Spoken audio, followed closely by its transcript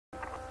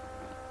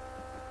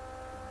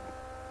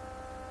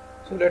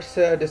So let's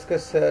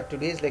discuss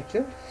today's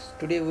lecture.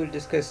 Today we will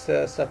discuss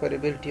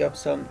separability of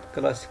some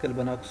classical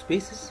Banach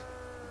spaces.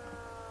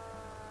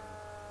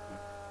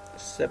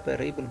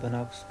 Separable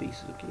Banach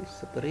spaces. Okay,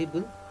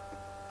 separable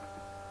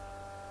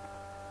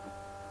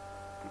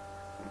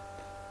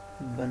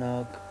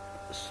Banach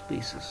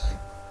spaces.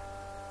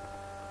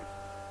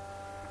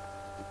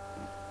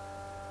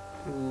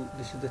 So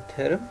this is the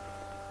theorem.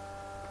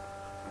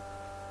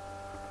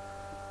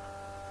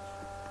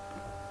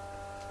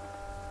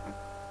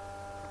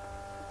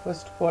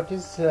 First, what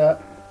is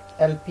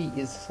LP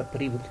is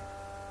separable.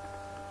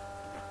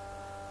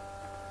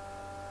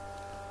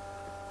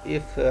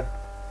 If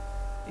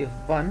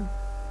 1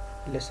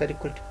 less or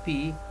equal to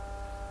p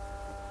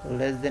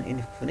less than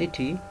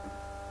infinity,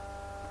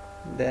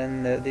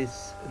 then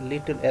this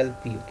little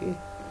LP, okay,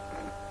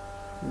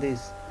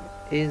 this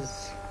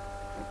is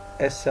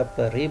a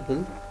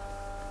separable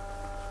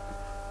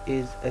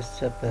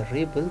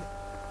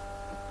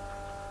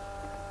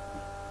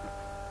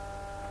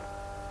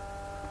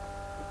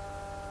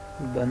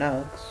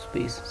Banach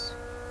space.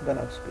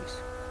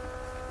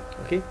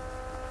 Okay.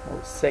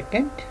 Now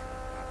second,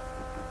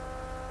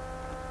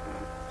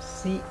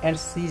 C and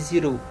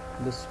C0,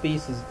 the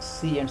spaces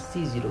C and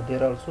C0, they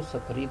are also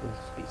separable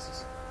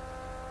spaces.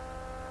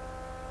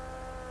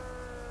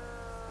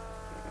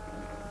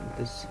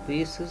 The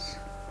spaces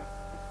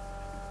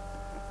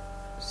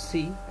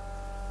C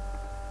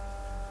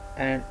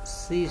and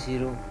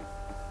C0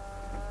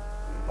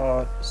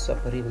 are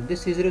separable.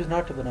 This C0 is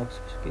not a Banach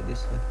space. Okay,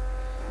 this one.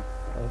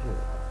 Or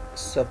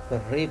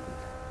separable,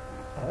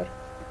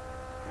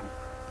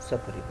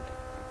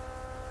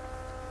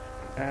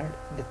 and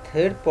the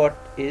third part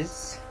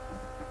is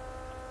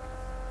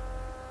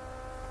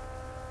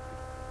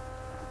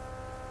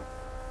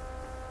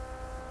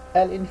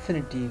L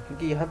infinity,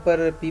 क्योंकि यहाँ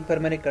पर P पर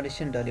मैंने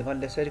condition डाली,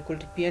 1 less or equal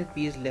to P and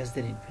P is less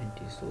than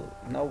infinity. So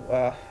now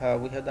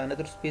we have the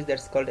another space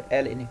that's called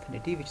L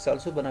infinity, which is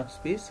also Banach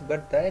space,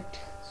 but that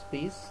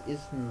space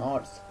is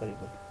not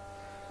separable.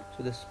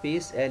 So the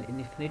space L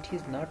infinity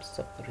is not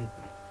separable.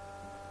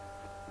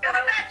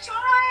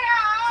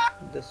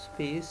 The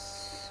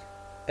space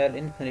L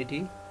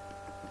infinity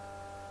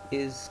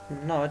is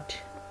not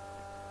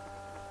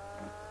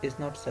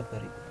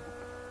separable.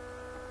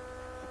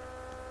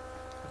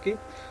 Okay,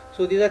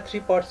 so these are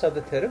three parts of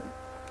the theorem.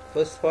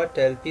 First part,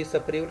 LP is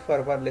separable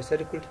for 1 less or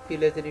equal to P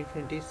less than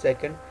infinity.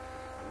 Second,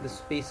 the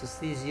space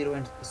C0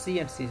 and C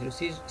and C0.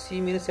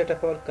 C means set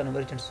of all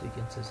convergent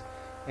sequences,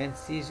 and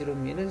C0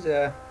 means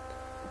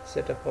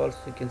set of all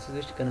sequences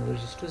which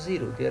converges to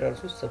 0. They are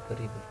also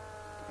separable.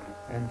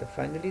 And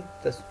finally,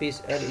 the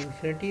space L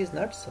infinity is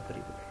not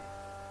separable.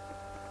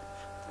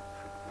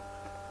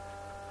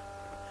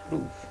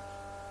 Proof.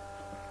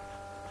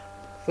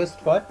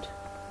 First part,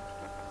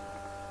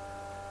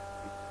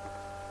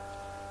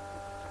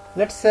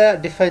 let's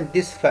define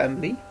this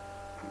family.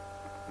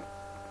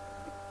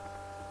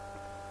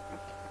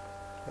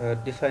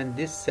 Define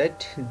this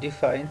set.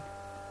 Define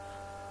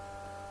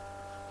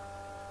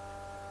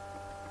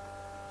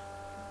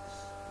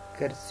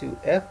cursive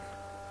F.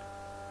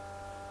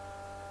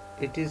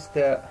 It is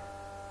the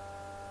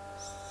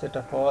set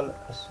of all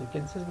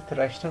sequences with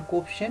rational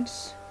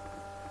coefficients.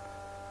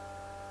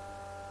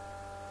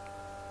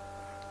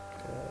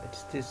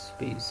 It's this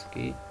space,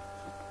 okay.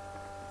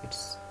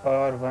 It's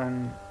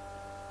R1,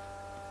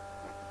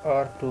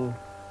 R2,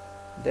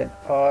 then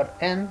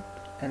Rn,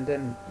 and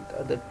then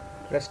the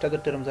rest of the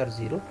terms are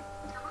 0.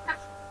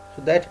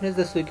 So that means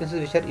the sequences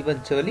which are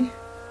eventually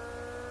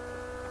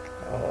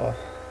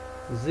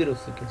 0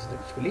 sequences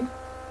actually,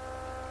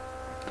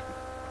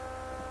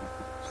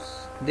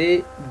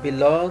 they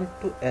belong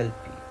to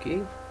LP.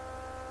 Okay,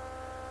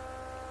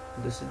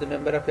 this is the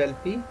member of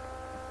LP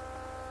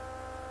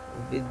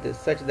with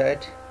such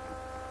that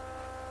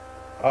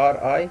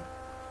Ri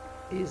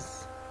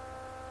is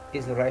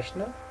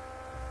rational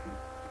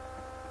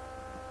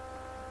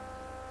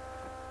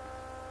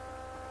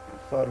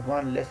for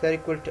 1 less or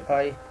equal to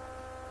I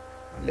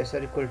less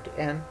or equal to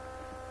n.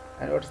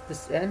 And what is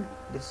this n?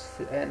 This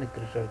is n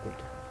greater or equal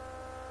to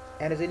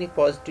n is any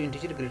positive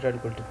integer greater or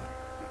equal to 1.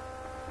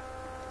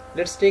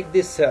 Let's take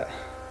this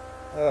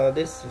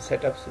this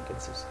set of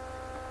sequences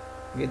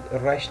with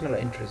rational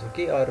entries.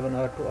 Okay, R1,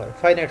 R2, R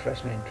finite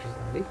rational entries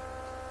only.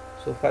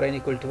 So for n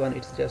equal to 1,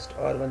 it's just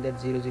R1, then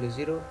 0, 0,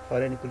 0.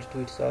 For n equal to 2,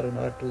 it's R1,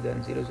 R2,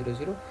 then 0, 0,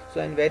 0. So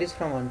n varies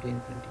from 1 to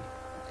infinity.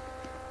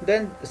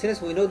 Then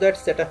since we know that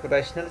set of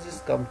rationals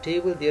is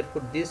countable,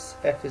 therefore this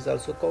F is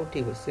also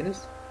countable.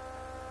 Since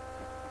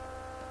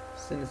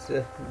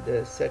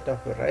the set of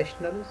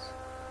rationals,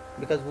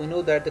 because we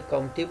know that the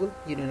countable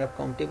union of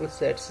countable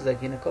sets is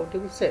again a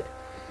countable set.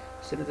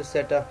 Since the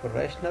set of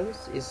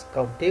rationals is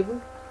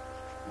countable,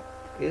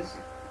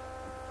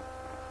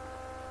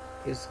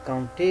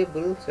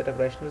 set of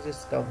rationals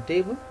is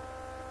countable,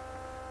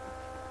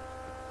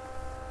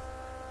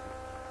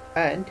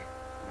 and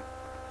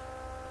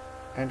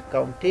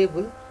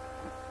countable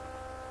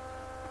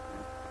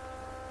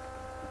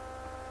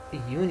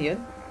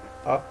union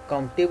of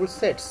countable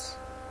sets.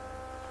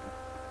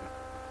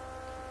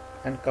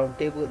 and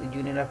countable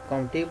union of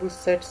countable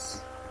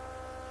sets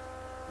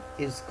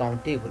is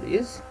countable,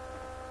 is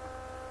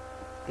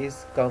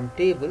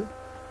countable.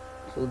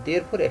 So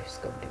therefore F is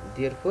countable.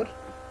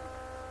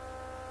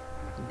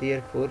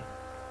 Therefore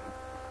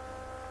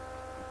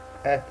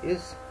F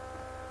is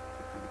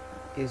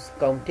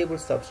countable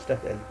subset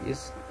of LP,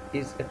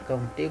 is a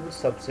countable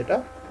subset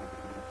of,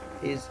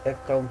 is a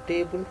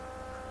countable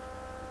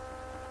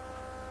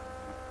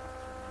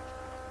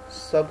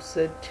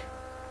subset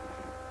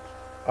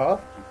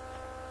of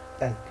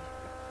LP.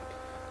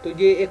 तो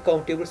ये एक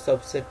countable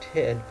subset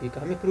है LP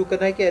का. हमें prove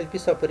करना है कि LP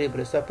separable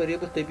है.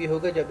 सेपरेबल तभी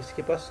होगा जब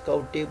इसके पास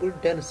काउंटेबल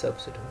डेंस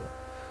सबसेट होगा.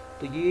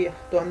 तो ये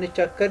तो हमने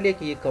चेक कर लिया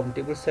कि ये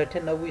काउंटेबल सेट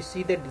है. Now we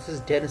see that this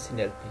is dense in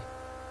LP.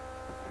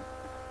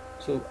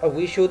 So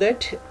we show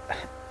that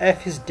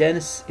F is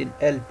dense in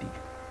LP.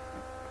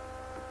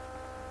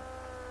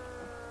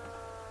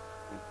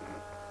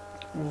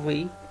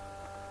 We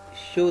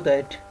show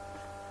that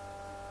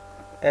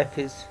F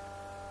is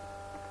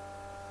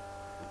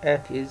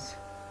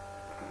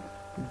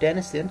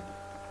dense in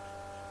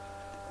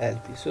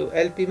LP. So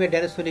LP में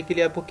dense होने के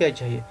लिए आपको क्या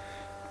चाहिए?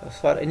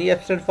 For any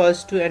epsilon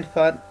falls to and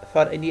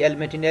for any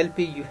element in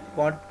LP, you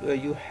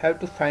have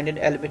to find an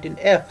element in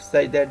F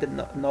such that the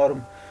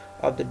norm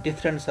of the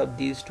difference of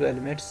these two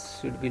elements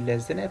should be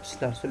less than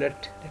epsilon. So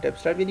let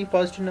epsilon be any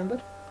positive number.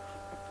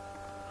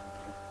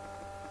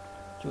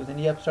 Choose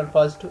any epsilon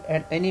positive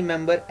and any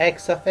member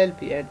x of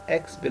LP, and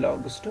x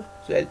belongs to,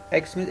 so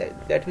x means,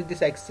 that means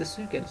this x is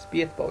sequence,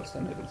 pth power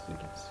summable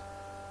sequence.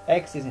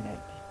 X is in LP.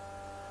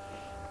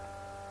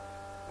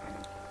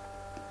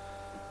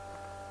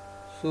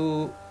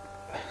 So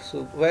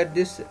where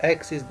this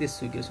x is this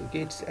sequence,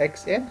 okay, it's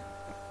xn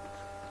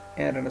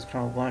and runs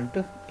from 1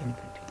 to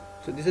infinity.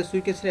 So this is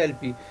sequence in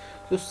LP.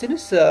 So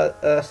since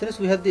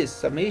we have this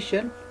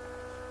summation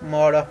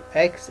mod of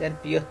x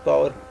and pth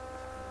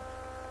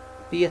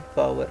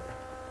power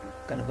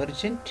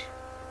convergent,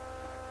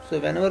 so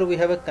whenever we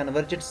have a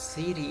convergent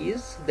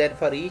series, then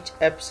for each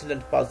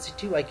epsilon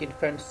positive I can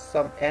find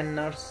some n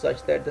naught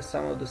such that the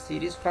sum of the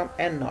series from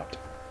n naught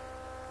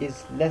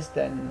is less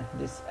than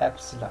this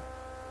epsilon,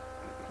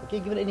 okay,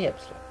 given any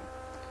epsilon.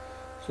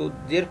 So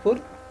therefore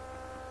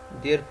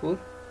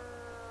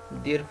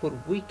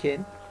we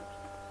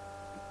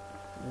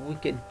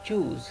can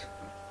choose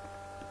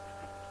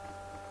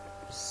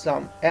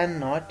some n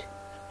naught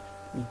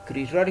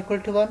greater or equal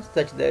to 1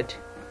 such that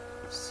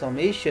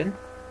summation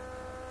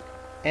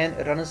n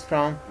runs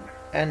from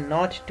n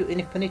naught to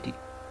infinity,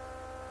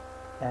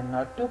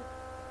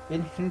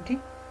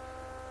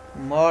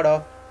 mod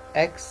of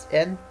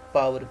xn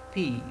power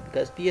p,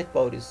 because pth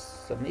power is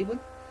summable,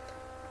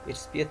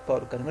 its pth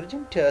power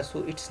convergent,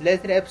 so it's less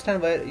than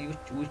epsilon, where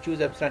we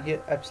choose epsilon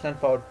here, epsilon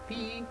power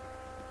p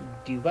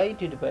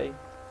divided by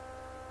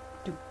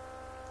 2.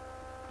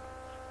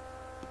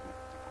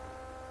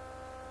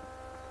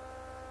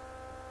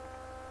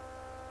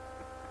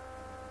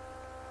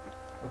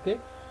 Okay,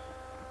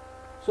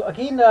 so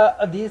again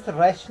these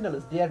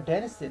rationals, they are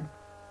dense in,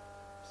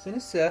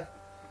 since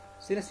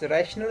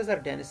rationals are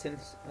dense in,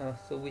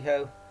 so we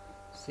have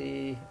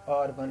say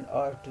r1,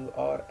 r2,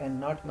 r and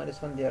not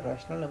minus 1, they are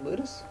rational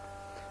numbers.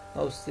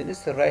 Now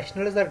since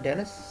rationals are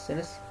dense,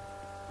 since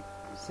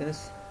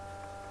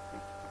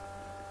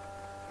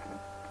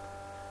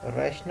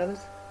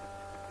rationals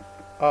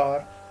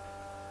are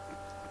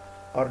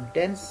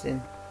dense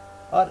in,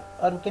 or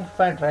we can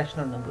find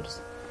rational numbers,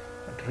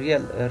 but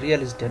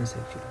real is dense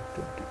actually.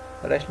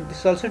 Rational, this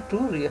is also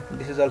true, real,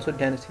 this is also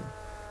dense in.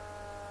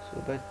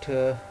 So but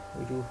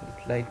we do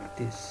it like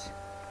this.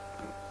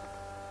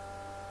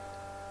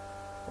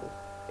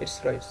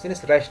 It's right,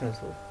 since rationals,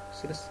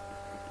 since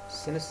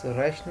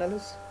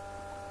rationals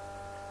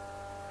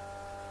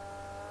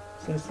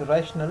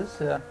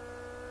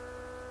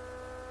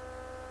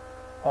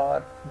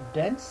are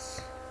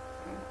dense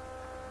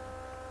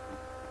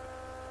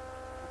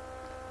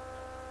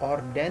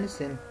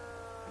in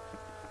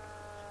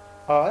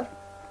R,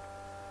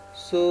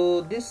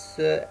 so this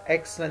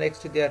x1,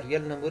 x2, they are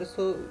real numbers,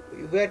 so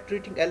we are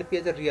treating LP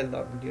as a real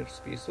non-linear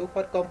space. So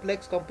for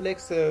complex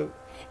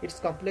its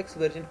complex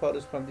version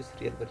follows from this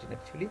real version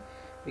actually,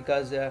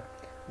 because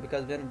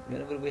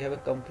whenever we have a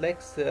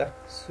complex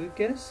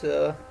sequence,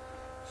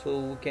 so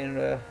we can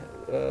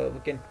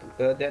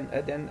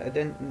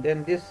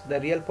then this, the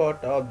real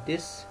part of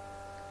this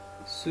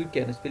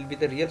sequence will be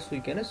the real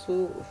sequence.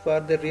 So for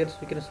the real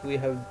sequence we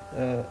have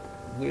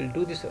we will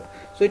do this.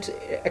 So it's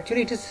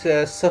actually, it is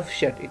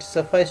sufficient, it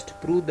suffices to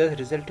prove the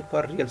result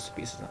for real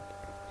spaces now,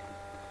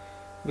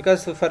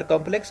 because for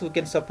complex we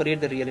can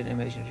separate the real and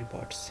imaginary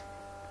parts.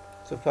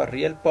 So for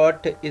real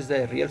part is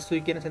the real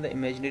sequence and the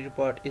imaginary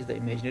part is the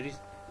imaginary,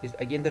 is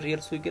again the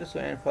real sequence. So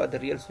and for the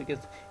real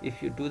sequence,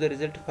 if you do the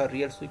result for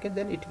real sequence,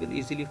 then it will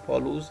easily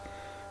follows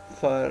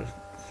for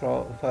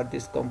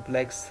this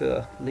complex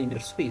linear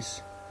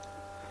space.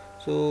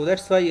 So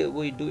that's why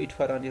we do it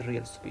for only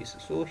real space.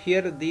 So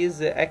here these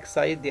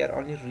xi, they are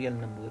only real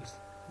numbers,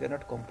 they are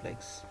not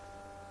complex.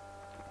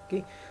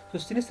 Okay, so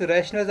since the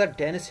rationals are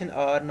dense in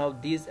R, now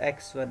these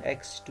x1,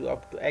 x2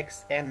 up to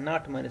x n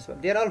naught minus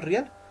 1, they are all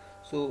real.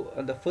 So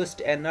the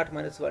first n naught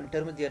minus 1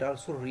 terms, they are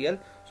also real.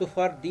 So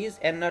for these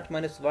n naught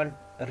minus 1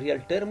 real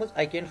terms,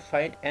 I can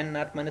find n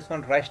naught minus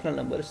 1 rational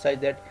numbers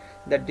such that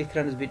the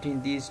difference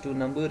between these two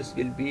numbers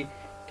can be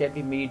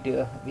made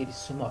very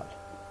small,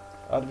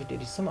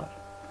 arbitrarily small.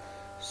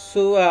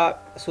 So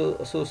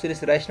so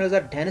since rationals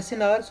are dense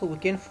in R, so we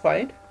can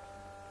find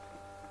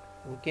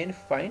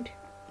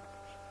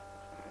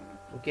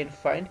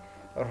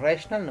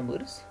rational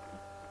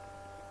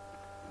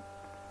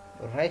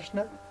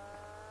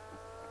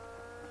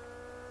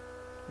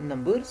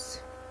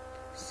numbers,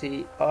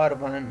 say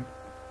R1,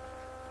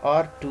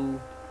 R2,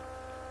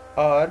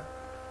 R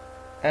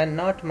and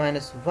naught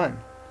minus 1,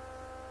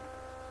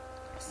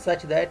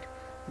 such that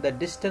the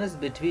distance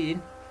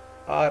between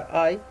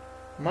Ri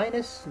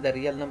minus the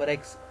real number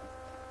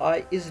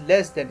xi is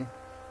less than,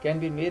 can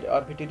be made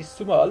arbitrarily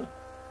small.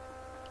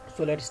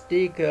 So let's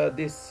take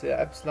this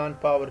epsilon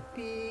power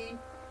p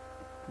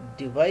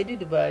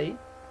divided by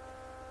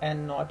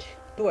n naught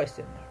twice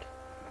n naught.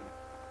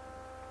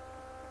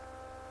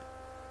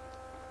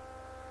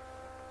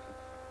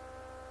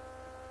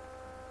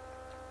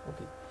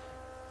 Okay,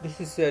 this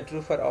is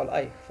true for all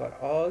I. For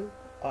all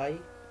I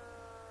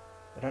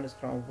runs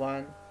from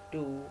 1,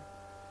 2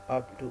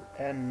 up to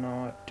n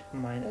naught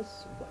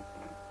minus 1.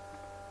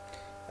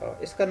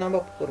 इसका नाम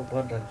आप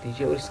 1 रख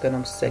दीजिए और इसका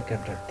नाम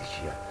second रख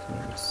दीजिए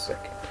आप,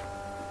 second,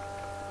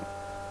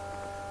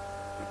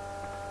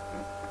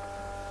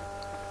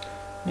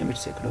 name it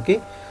second.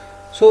 Okay,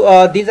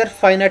 so these are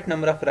finite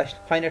number of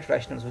finite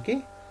rationals.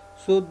 Okay,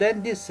 so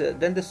then this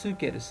then the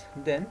sequence,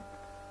 then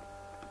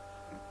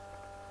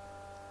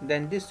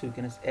this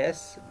sequence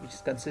S, which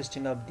is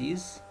consisting of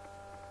these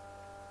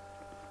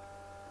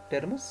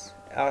terms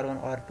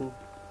R1, R2,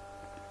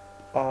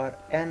 or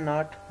n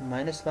naught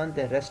minus 1,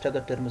 the rest of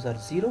the terms are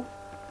 0.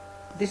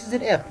 This is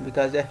an F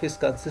because F is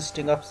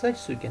consisting of such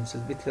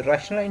sequences with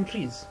rational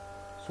entries.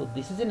 So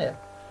this is an F,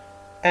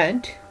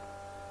 and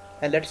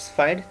let's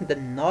find the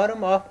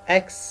norm of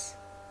x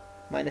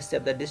minus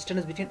f, the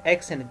distance between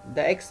x and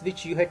the x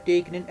which you had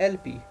taken in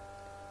LP.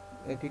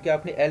 क्योंकि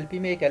आपने LP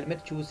में एक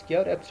element choose किया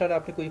और epsilon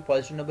आपने कोई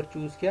positive number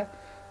choose किया,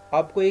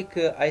 आपको एक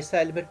ऐसा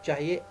एलिमेंट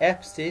चाहिए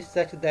f से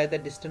such that the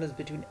distance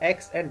between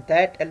x and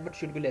that element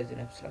should be less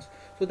than epsilon.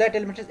 So that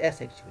element is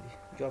s actually,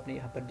 जो आपने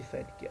यहाँ पर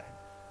डिफाइन किया है.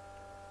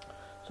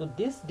 So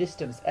this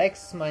distance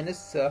x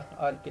minus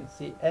or you can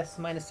say s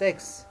minus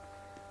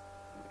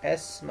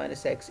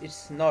x,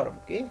 its norm,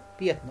 okay,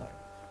 pth norm.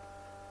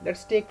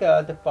 Let's take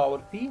the power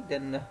p,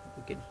 then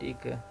we can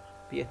take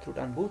pth root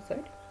on both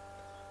sides.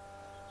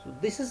 So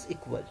this is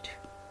equal to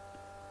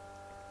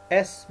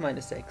s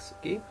minus x.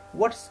 Okay,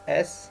 what's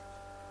s?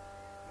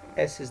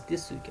 S is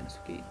this sequence.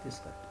 Okay,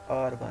 this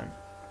one r1,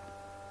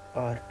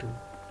 r2,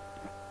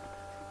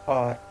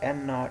 r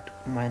n naught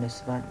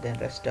minus 1, then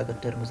rest of the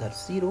terms are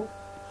 0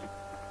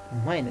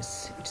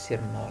 minus its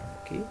your norm.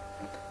 Okay,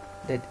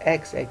 that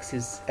x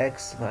is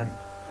x1,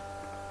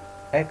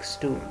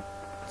 x2,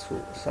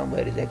 so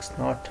somewhere is x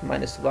naught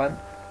minus 1,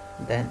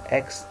 then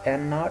x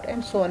n naught,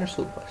 and so on and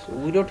so forth. So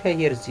we don't have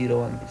here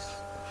 0 on this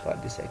for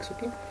this x.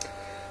 Okay,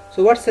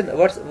 so what's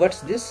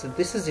this?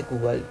 This is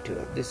equal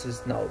to, this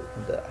is now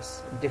the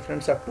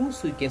difference of two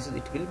sequences.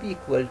 It will be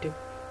equal to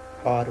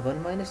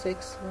r1 minus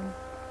x1.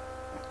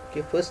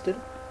 Okay, first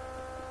term,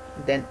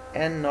 then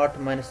n naught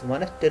minus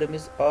 1 term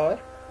is r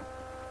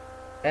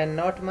n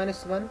naught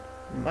minus 1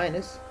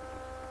 minus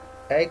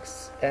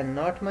x n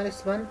naught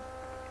minus 1,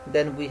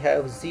 then we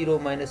have 0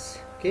 minus,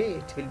 okay,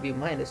 it will be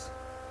minus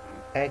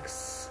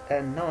x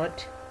n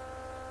naught,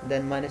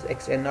 then minus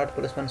x n naught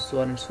plus 1, so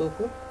on and so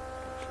forth,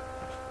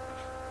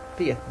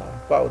 pth norm,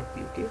 power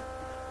p. Okay,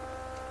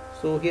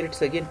 so here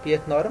it's again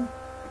pth norm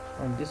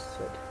on this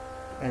side,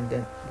 and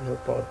then we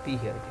have power p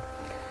here again.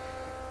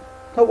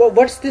 Now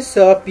what's this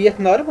pth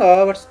norm?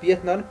 What's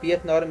pth norm?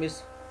 Pth norm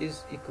is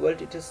equal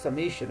to, it is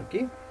summation.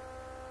 Okay,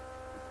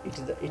 it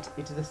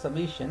is the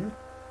summation,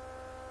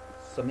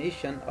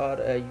 or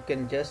you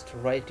can just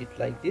write it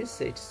like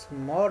this. It's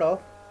mod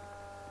of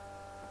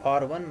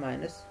r1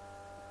 minus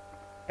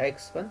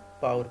x1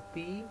 power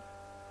p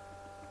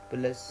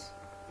plus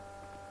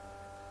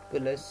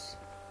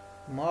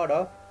mod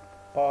of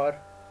r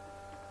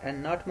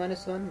n naught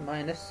minus 1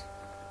 minus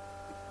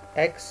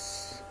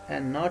x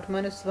n naught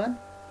minus 1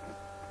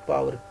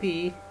 power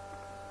p,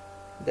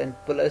 then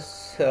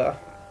plus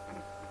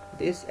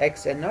this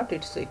x n naught,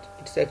 it's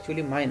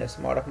actually minus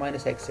mod of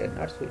minus x n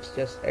naught, so it's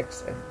just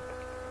x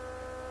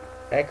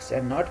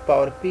n naught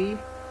power p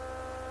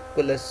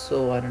plus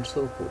so on and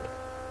so forth.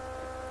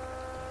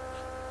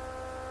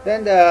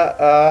 Then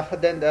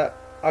the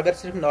अगर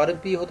सिर्फ norm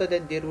p होता,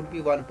 then there would be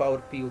 1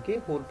 power p,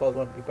 okay, whole power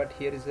 1 p, but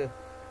here is a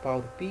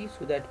power p,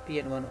 so that p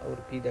and 1 over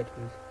p that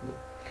will go.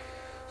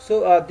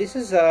 So this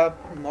is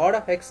mod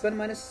of x1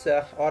 minus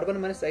r1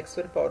 minus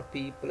x1 power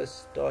p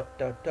plus dot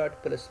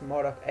plus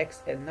mod of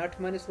x n naught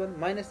minus 1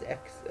 minus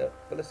x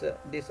plus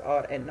this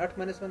r n naught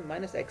minus 1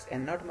 minus x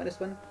n naught minus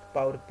 1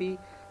 power p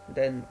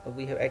then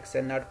we have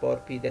xn naught power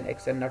p, then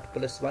xn naught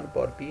plus 1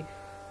 power p,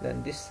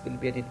 then this will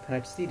be an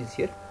infinite series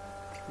here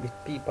with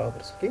p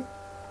powers. Okay,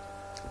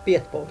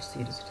 pth power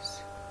series it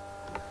is.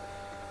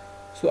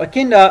 So I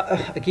can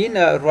again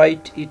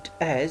write it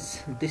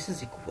as this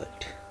is equal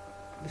to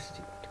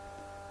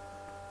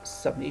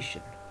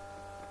summation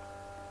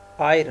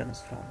I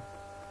runs from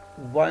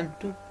 1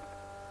 to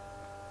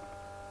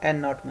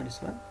n naught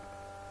minus 1,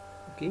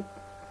 okay,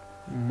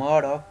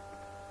 mod of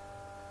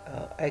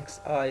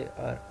xi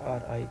or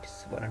ri, it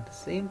is one and the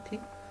same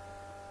thing,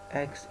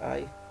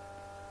 xi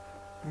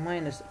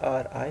minus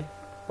ri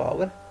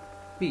power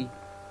p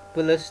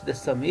plus the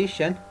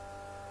summation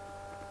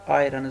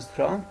I runs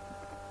from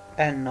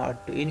n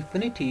naught to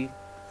infinity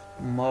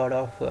mod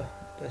of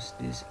this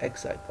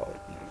xi power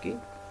p. okay,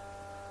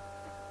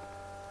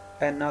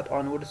 n naught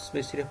onwards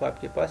में सिर्फ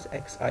आपके पास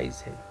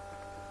xi's है.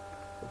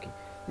 okay,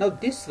 now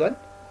this one,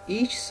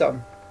 each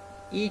sum,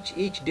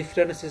 each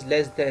difference is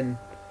less than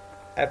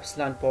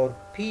epsilon power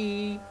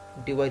p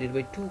divided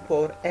by 2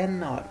 power n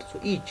naught, so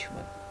each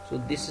one, so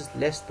this is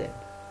less than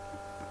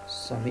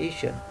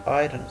summation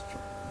I runs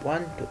from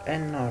 1 to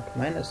n naught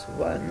minus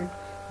 1.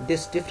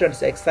 This difference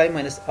xi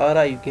minus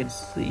ri, you can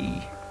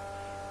see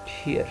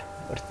here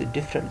what's the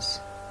difference.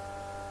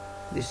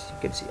 This you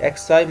can see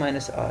xi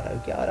minus ri,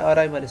 okay, or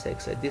ri minus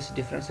xi, this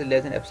difference is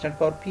less than epsilon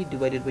power p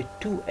divided by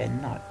 2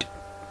 n naught.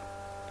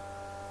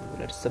 So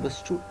let's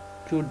substitute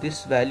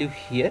this value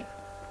here.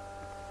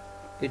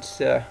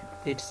 It's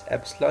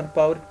epsilon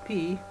power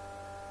p,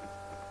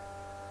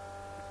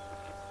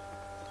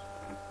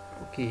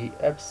 okay,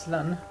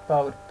 epsilon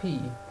power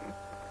p,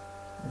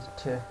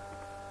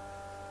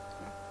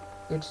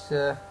 it's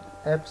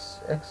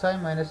xi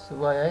minus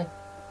yi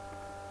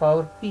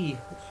power p.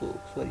 So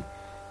sorry,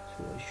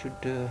 so I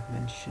should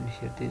mention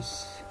here,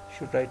 this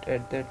should write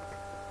at that,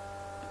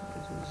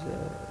 this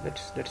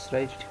is let's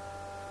write it,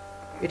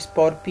 it's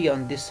power p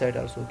on this side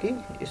also. okay,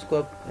 इसको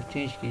आप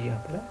change कीजिए यहाँ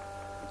पर,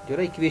 जो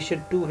ना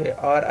equation 2 है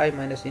ri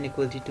minus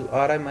inequality to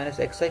ri minus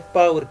xi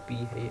power p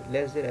है,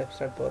 less than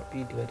epsilon power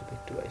p divided by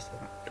 2 i.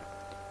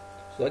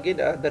 So again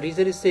the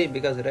reason is same,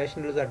 because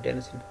rationals are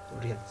dense in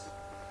reals.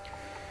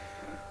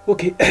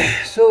 okay,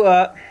 so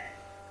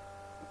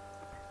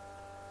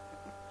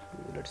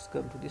let's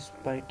come to this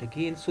point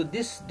again. So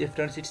this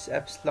difference, it's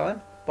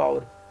epsilon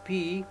power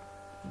p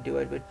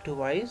divided by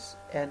 2i's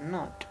n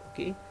naught.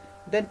 okay,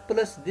 then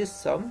plus this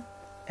sum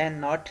n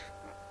naught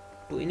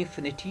to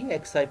infinity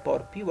xi power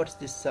p. what's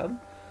this sum?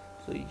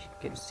 So you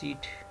can see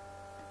it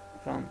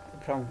from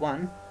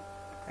 1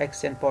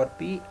 xn power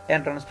p,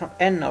 n runs from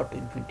n naught to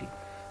infinity,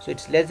 so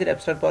it's less than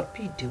epsilon power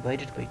p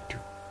divided by 2,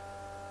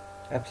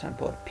 epsilon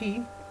power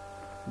p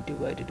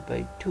divided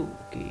by 2.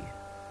 okay,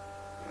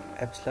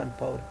 epsilon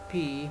power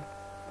p,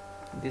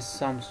 this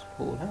sums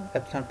whole,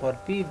 epsilon power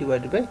p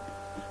divided by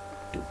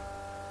 2.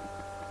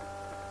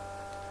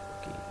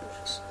 okay,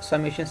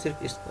 summation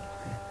सिर्फ इस पर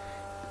है.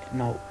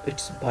 Now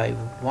it's by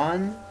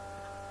 1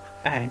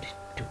 and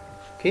 2.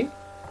 okay,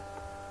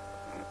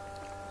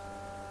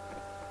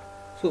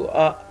 so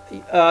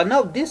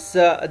now this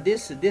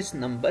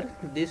number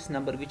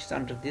which is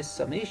under this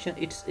summation,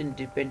 it's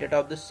independent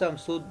of the sum.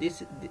 So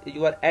this,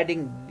 you are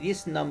adding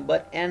this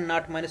number n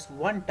naught minus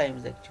 1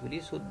 times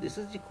actually, so this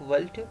is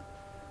equal to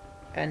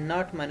n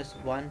naught minus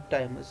 1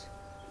 times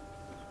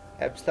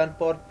epsilon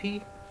power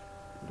p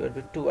divided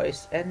by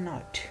 2i's n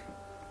naught.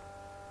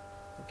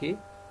 okay,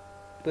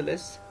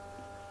 plus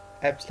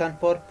epsilon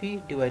power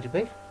p divided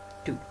by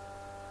 2.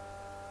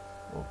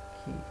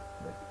 okay,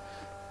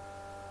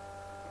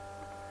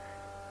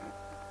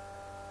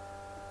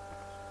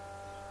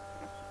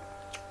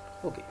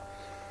 okay,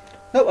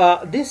 now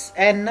this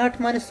n naught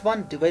minus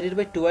 1 divided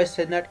by 2i's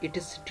n naught, it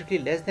is strictly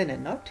less than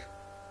n naught.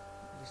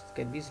 This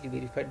can be easily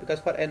verified, because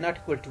for n naught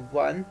equal to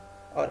 1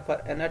 or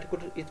for n naught equal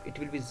to it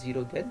will be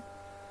 0 then.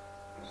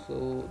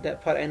 So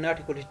that for n naught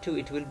equal to 2,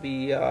 it will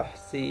be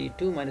say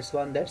 2 minus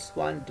 1, that's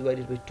 1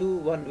 divided by 2,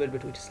 1 divided by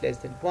 2, it is less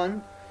than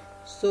 1.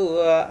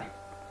 So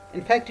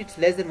in fact it's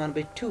less than 1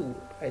 by 2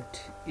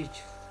 at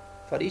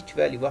for each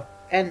value of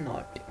n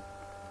naught.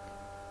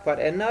 For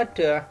n naught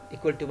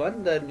equal to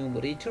 1, the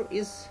numerator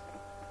is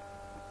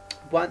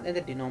 1 and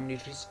the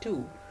denominator is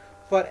 2.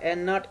 For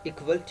n naught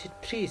equal to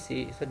 3,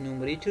 say, so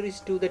numerator is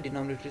 2, the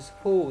denominator is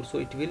 4, so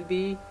it will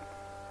be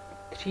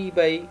 3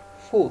 by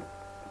 4,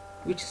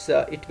 which is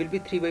it will be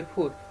 3 by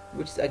 4,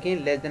 which is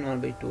again less than 1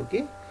 by 2.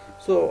 okay,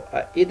 so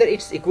either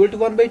it's equal to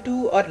 1 by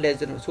 2 or less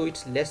than 1, so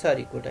it's less or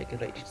equal to, I can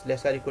write it's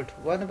less or equal to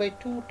 1 by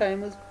 2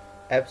 times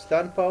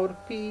epsilon power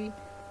p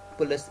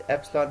plus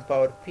epsilon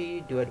power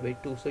p divided by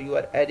 2. So you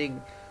are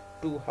adding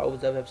 2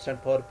 halves of epsilon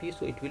power p,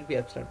 so it will be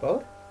epsilon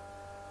power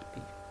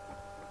p.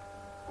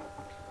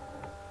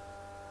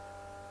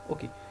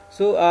 okay,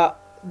 so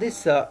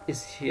this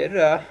is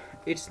here,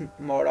 it's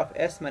mod of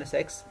s minus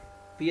x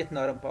pth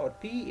norm power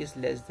p is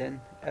less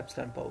than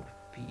epsilon power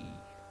p.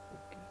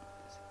 okay,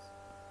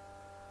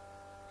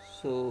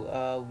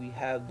 so we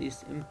have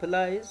this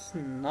implies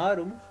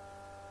norm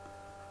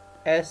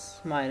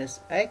s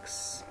minus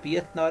x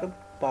pth norm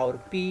power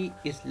p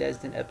is less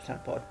than epsilon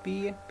power p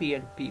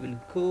and p will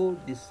go.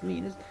 This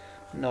means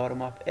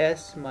norm of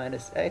s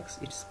minus x,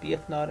 its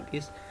pth norm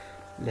is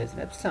less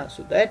than epsilon.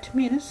 So that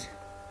means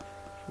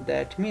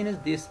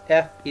this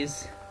f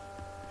is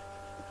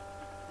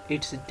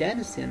its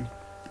density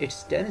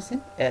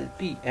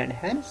LP, and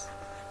hence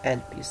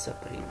LP is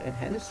separable, and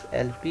hence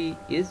LP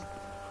is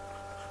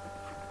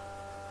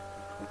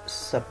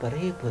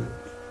separable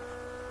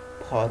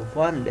for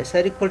 1 less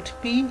or equal to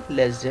p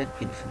less than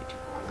infinity.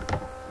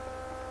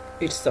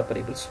 It's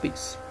separable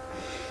space.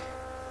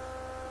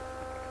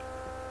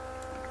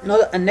 Now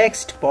the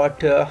next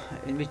part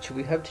in which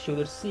we have to show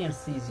that C and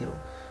C0.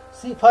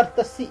 See, for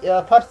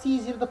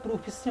C0 the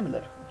proof is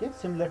similar, okay,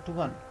 similar to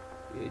 1.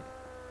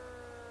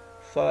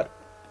 For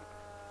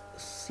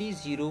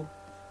C0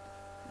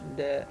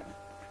 the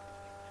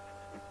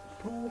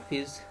proof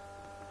is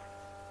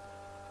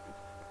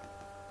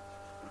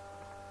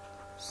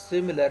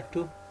similar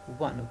to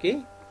 1,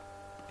 okay,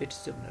 it's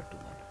similar to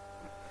 1.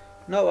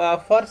 Now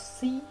for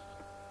C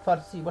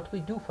what we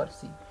do for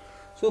C?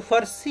 So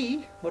for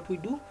C what we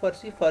do for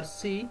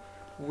C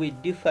we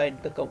define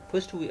the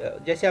first we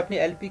जैसे आपने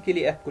LP के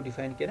लिए F को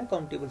define किया ना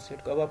countable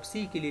set को, अब आप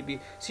C के लिए भी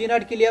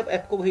C0 के लिए आप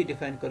F को वही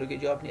डिफाइन करोगे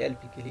जो आपने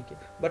LP के लिए किया.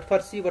 But for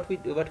C what we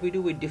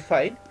do, we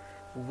define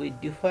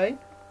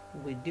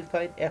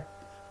F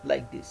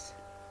like this.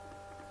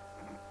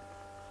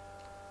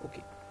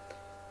 Okay,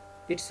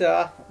 it's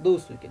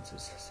those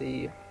sequences.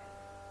 See,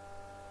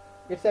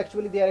 it's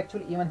actually they are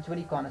actually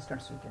eventually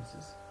constant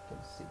sequences. You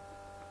can see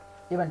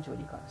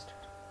eventually constant.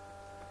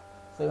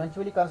 So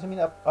eventually constant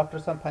means after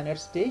some finite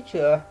stage,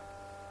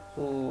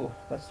 so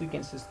the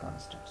sequence is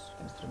constant.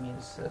 Sequence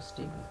remains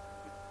stable.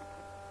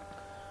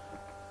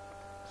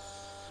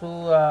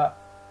 So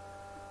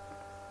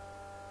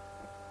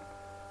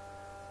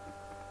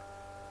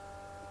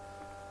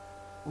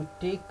we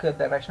take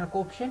the rational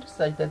coefficient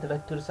such that the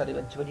vectors are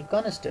eventually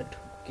constant.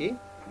 Okay,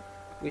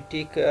 we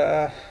take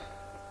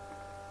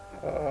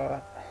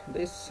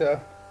this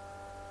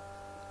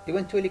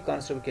eventually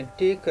constant. We can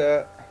take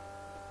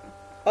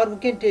और we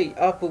can take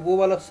आप वो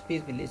वाला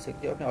space भी ले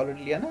सकते हो, आपने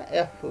already लिया ना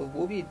f,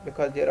 वो भी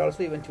because they are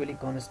also eventually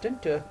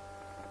constant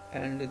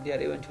and they are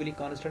eventually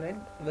constant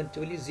and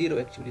eventually zero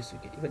actually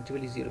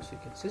eventually zero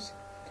sequences,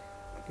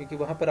 क्योंकि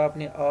वहाँ पर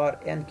आपने r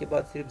n के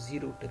बाद सिर्फ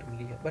जीरो टर्म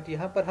लिया, बट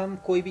यहाँ पर हम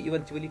कोई भी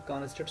eventually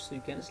constant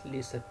sequence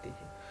ले सकते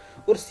हैं.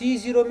 और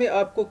C0 में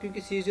आपको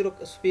क्योंकि C0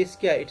 स्पेस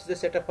क्या है, it's the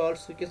set of all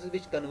sequences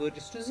which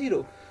converges to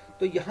zero,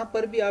 तो यहाँ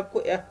पर भी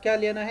आपको f क्या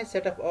लेना है,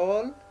 set of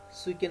all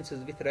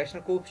sequences with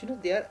rational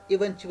coefficient they are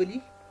eventually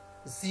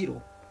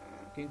zero,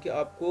 क्योंकि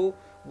आपको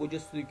वो जो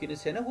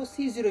sequence है ना वो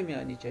C0 में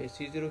आनी चाहिए.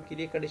 C0 के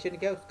लिए कंडीशन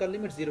क्या है, उसका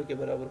लिमिट 0 के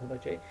बराबर होना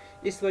चाहिए.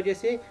 इस वजह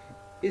से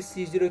इस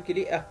C0 के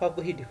लिए f आप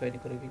वही डिफाइन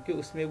करोगे क्योंकि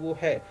उसमें वो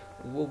है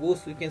वो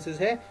sequences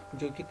है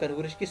जो कि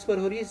कन्वर्ज किस पर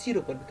हो रही है,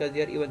 0 पर, because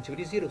they are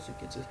eventually zero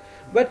sequences.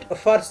 But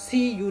for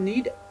C you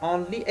need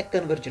only a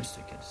convergent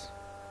sequence,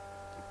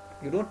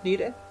 you don't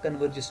need a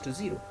converges to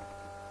 0.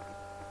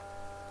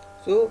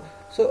 So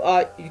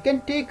you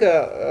can take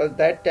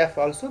that f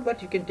also,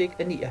 but you can take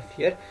any f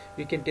here.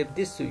 You can take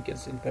this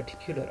sequence in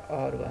particular,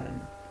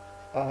 r1,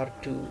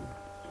 r2,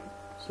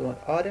 so on,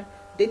 rn.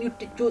 Then you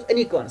choose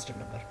any constant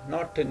number,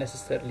 not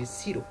necessarily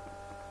 0,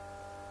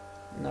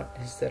 not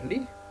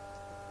necessarily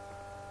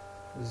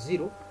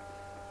 0,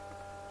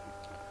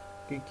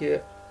 क्योंकि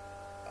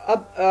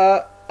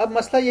अब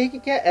मसला यही कि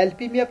क्या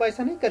LP में आप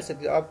ऐसा नहीं कर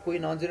सकते, आप कोई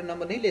नॉन जीरो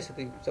नंबर नहीं ले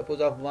सकते.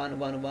 सपोज आप 1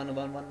 1 1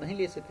 1 1 नहीं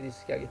ले सकते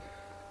इसके आगे,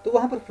 तो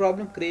वहाँ पर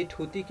प्रॉब्लम क्रिएट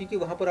होती क्योंकि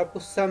वहाँ पर आपको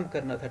सम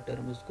करना था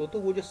टर्म्स को, तो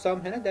वो जो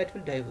सम है ना दैट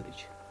विल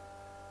डाइवर्ज.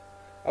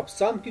 अब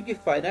सम क्योंकि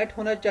फाइनाइट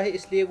होना चाहिए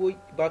इसलिए वो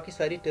बाकी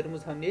सारी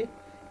टर्म्स हमने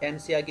n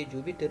से आगे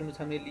जो भी टर्म्स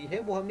हमने ली है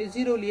वो हमने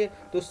 0 लिए,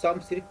 तो सम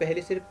सिर्फ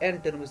पहले सिर्फ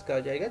n टर्म्स का आ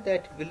जाएगा,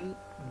 that will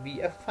be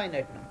a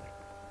finite number.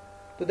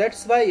 तो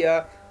that's why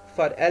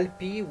for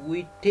LP we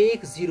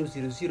take 0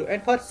 0 0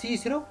 and for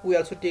C0 we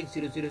also take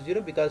 0 0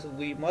 0 because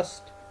we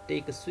must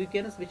take a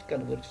sequence which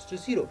converges to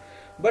 0.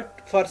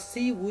 But for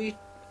C we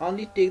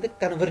only take the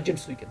convergent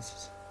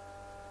sequences.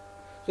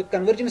 So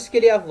convergence के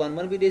लिए आप 1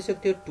 1 भी दे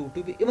सकते हो, 2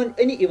 2 भी, even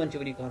any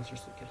eventually constant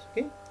sequence.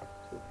 Okay.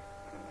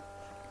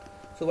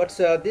 So what's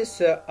this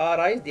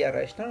Ri is the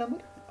rational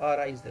number.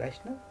 Ri is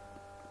rational.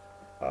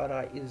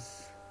 Ri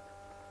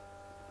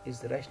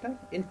is rational.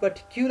 In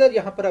particular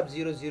यहाँ पर आप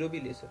 0 0 भी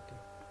ले सकते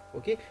हो.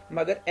 ओके,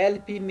 मगर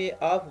LP में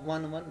आप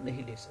 1 1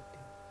 नहीं ले सकते.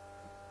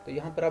 तो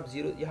यहाँ पर आप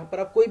 0, यहाँ पर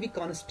आप कोई भी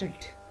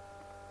कांस्टेंट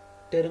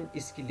टर्म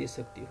इसकी ले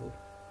सकते हो,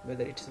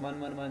 whether it's 1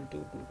 1 1 2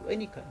 2 2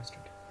 any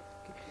constant.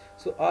 Okay.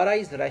 So Ri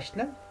is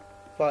rational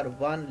for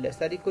 1 less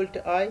or equal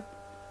to I,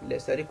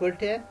 less or equal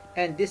to n,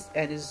 and this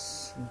n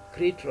is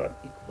greater or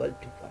equal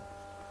to 1.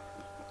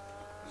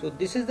 So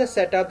this is the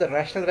set of the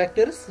rational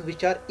vectors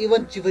which are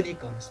eventually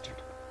constant.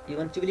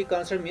 Eventually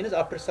constant means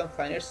after some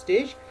finite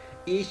stage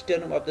each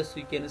term of the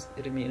sequence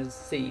remains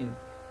same.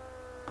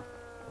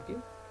 Okay.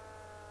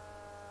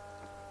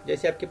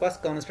 जैसे आपके पास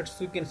constant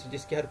sequence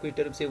जिसके हर कोई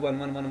term से 1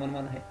 1 1 1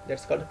 1 है,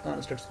 that's called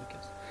constant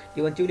sequence.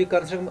 Eventually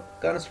constant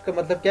का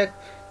मतलब क्या है,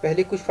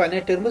 पहले कुछ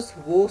फाइनाइट टर्म्स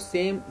वो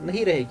सेम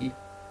नहीं रहेगी,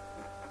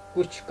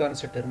 कुछ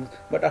constant terms,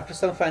 but after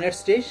some finite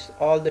stage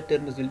all the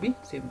terms will be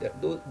same there.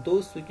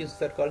 Those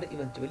sequences are called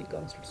eventually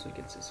constant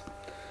sequences.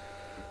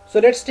 So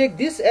let's take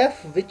this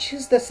f, which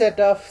is the set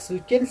of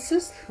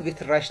sequences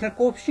with rational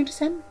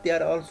coefficients and they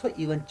are also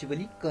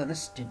eventually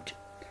constant.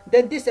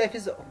 Then this f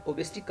is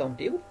obviously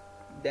countable.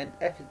 Then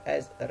f,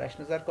 as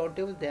rationals are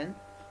countable, then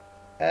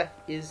f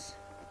is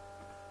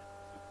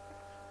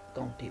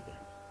countable.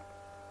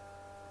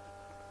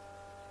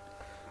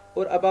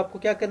 और अब आपको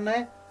क्या करना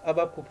है, अब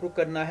आपको prove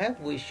करना है,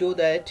 we show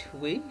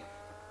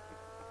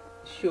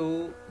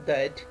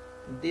that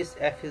this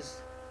f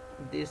is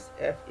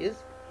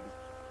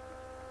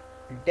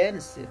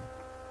dense in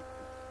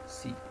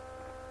C.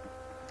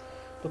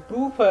 The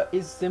proof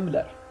is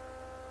similar.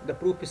 The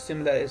proof is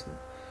similar as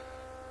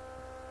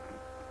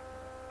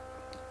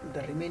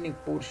the remaining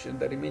portion.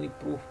 The remaining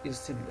proof is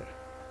similar.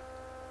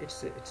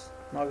 It's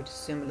now it is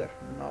similar.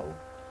 Now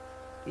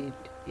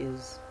it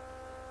is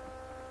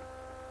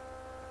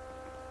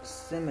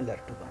similar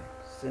to 1.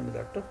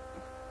 Similar to 1.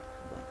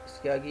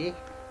 इसके आगे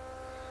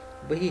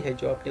वही है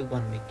जो आपने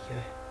 1 में किया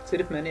है,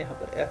 सिर्फ मैंने यहाँ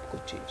पर f को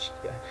चेंज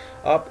किया है.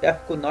 आप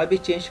f को ना भी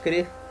चेंज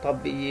करें तब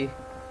भी ये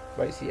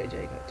वैसे ही आ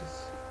जाएगा.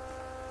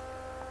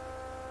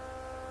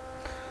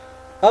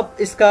 अब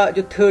इसका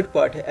जो थर्ड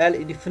पार्ट है, L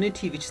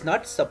infinity which is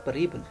not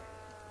separable.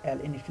 L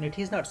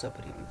infinity is not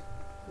separable.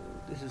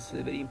 This is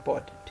very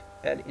important.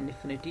 L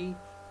infinity,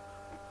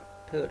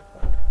 third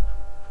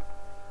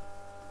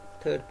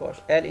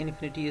part. L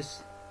infinity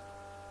is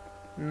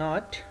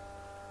not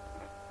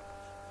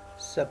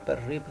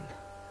separable.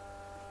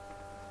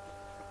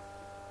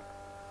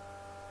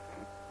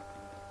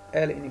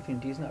 L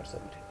infinity is not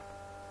separable.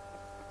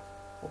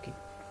 Okay.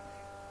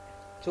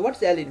 So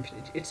what's L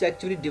infinity? It's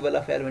actually dual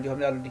of L1 जो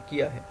हमने already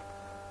किया है.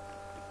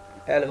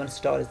 L1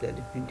 star is the L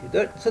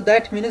infinity. So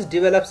that means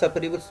dual of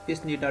separable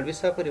space need not be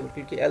separable,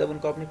 क्योंकि L1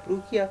 को आपने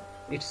prove किया,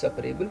 it's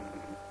separable.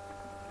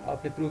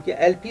 आपने prove किया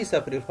LP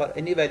separable for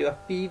any value of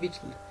P which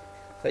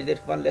such that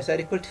 1 less or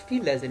equal to P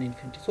less than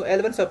infinity. So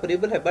L1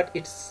 separable है, but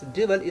its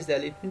dual is the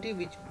L infinity,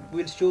 which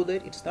will show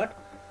that it's not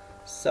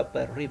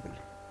separable.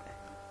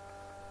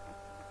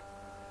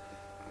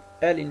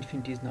 L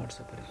infinity is not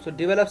separable. So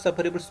dual of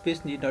separable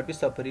space need not be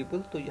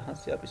separable. तो यहाँ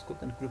से आप इसको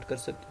conclude कर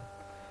सकते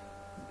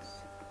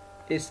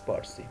हो इस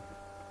part से.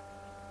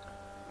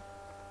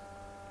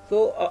 So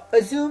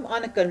assume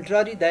on the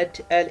contrary that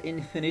L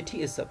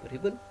infinity is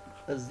separable.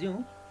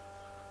 Assume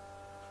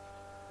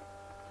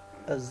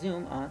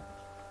on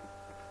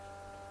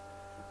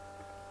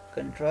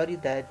contrary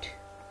that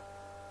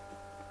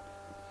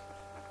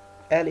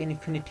L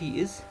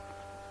infinity is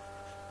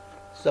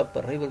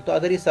separable. तो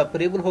अगर ये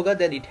separable होगा,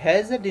 then it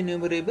has a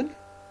denumerable,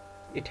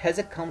 it has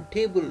a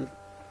countable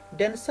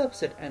dense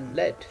subset, and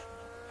let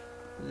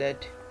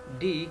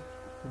D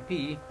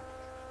be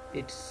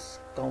its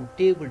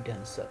countable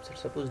dense subset.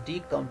 Suppose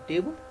D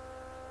countable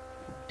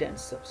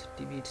dense subset,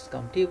 D be its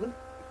countable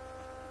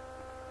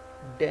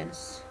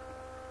dense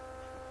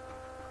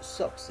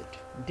subset.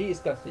 D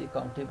इसका सही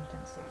countable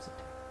dense subset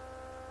है.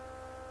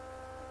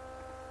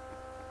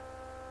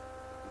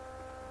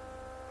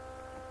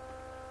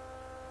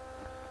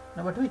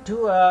 Now what we do,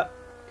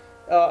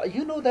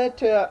 you know that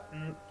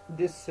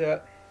this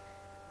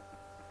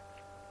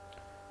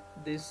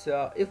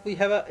if we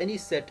have any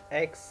set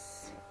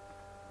x,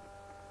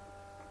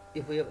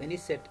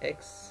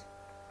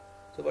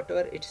 so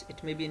whatever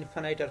it may be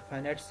infinite or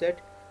finite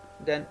set,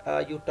 then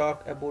you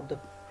talk about the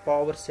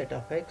power set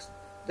of x.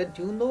 Then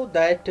you know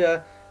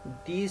that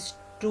these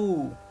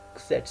two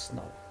sets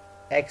now,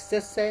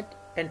 x's set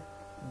and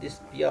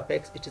this p of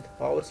x, it is the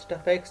power set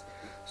of x.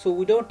 So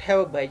we don't have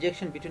a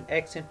bijection between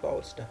x and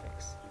power set of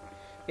x.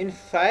 In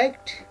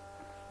fact,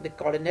 the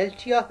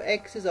cardinality of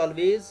x is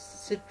always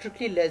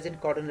strictly less than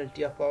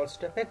cardinality of power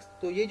set of x.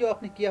 तो ये जो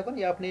आपने किया होगा ना,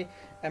 ये आपने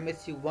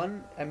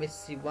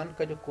MSc1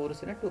 का जो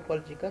कोर्स है ना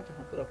टोपोलॉजी का,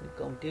 जहाँ पर आपने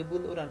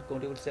काउंटेबल और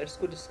अनकाउंटेबल सेट्स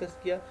को डिस्कस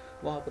किया,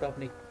 वहाँ पर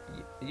आपने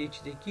ये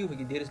चीज़ें की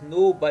होगी. There is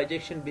no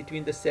bijection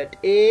between the set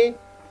A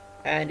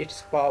and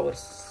its power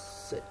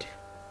set.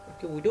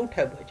 Okay, we don't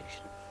have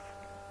bijection.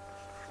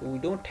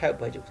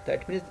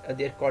 That means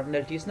their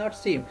cardinality is not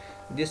same.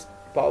 This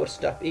power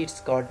stuff A,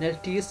 its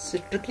cardinality is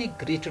strictly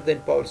greater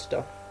than power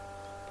stuff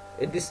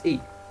this A,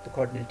 the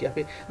cardinality of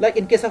A. Like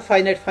in case of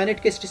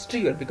finite case it is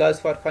trivial, because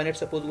for finite,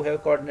 suppose we have a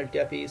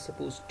cardinality of A is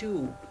suppose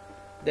 2,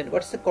 then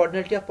what's the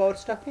cardinality of power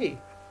stuff A?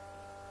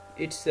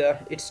 It's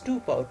 2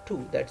 power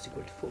 2, that's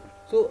equal to 4.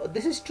 So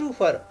this is true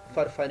for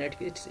finite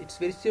case. It's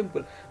very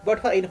simple, but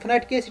for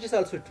infinite case it is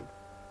also true.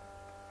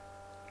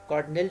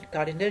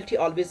 Cardinality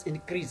always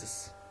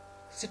increases,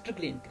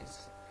 strictly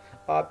increases.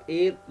 आप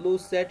A low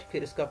set,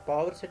 फिर इसका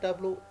power set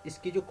आप लो,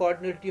 इसकी जो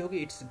कॉर्डिनेलिटी होगी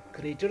it's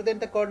greater than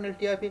the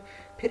कॉर्डिनेलिटी of ए,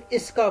 फिर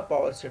इसका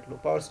power set low,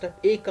 power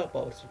set A का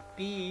power set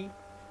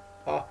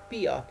P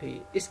of A,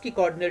 इसकी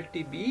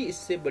कॉर्डिनेलिटी B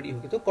इससे बड़ी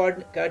होगी, तो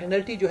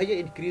कॉर्डिनेलिटी जो है ये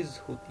इंक्रीज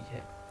होती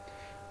है.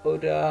 और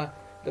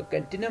the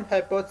continuum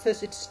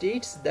hypothesis it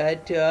states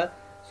that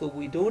so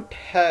we don't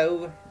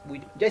have,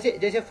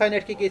 जैसे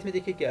फाइनाइट के केस में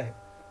देखिए क्या है,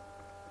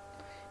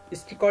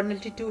 इसकी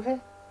कॉर्डिनेलिटी 2 है,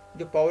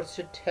 जो पावर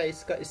सेट है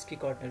इसका, इसकी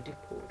कॉर्डिनलिटी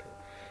 4 है।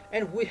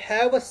 And we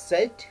have a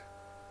set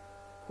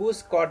whose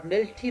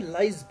coordinality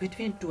lies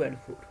between 2 and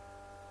 4,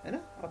 है ना।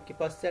 आपके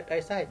पास सेट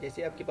ऐसा है,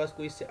 जैसे आपके पास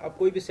कोई सेट, आप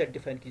कोई भी सेट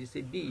डिफाइन कीजिए,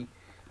 जैसे बी,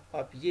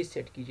 आप ये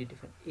सेट कीजिए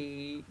डिफाइन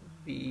ए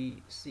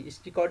बी सी,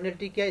 इसकी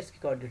कॉर्डिनलिटी क्या है, इसकी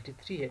कॉर्डिनलिटी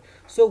 3 है।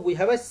 So we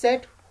have a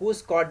set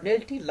whose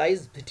coordinality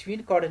lies between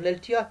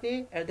coordinality of A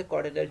and the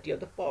coordinality of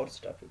the power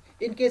set of A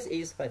in case A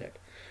is finite.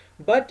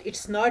 But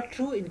it's not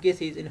true in case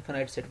A is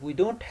infinite set. We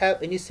don't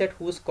have any set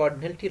whose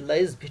coordinality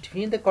lies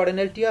between the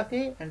coordinality of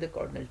A and the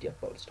coordinality of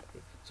power set of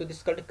A. So this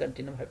is called a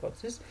continuum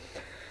hypothesis.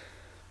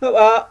 Now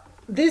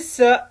this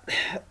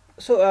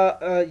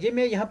ये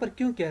मैं यहाँ पर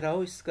क्यों कह रहा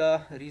हूँ, इसका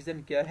reason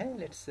क्या है,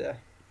 let's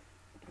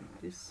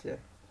this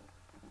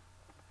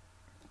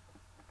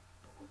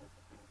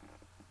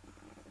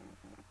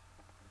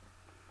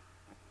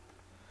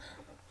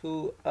so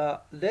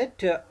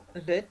let's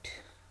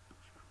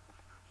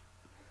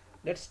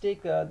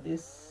take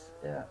this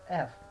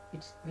f,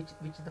 which is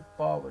the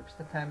power, which is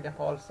the family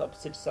of all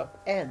subsets of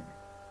n,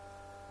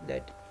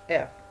 that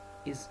f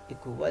is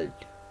equal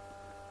to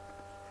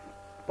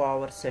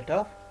power set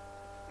of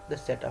the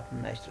set of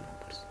natural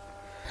numbers.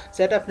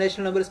 Set of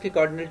natural numbers की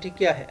कोऑर्डिनेटी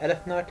क्या है, L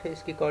F not है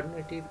इसकी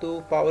कोऑर्डिनेटी, तो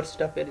power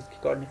set of N इसकी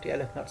कोऑर्डिनेटी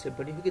L F not से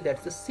बड़ी होगी,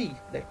 that's the C,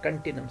 that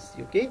continuum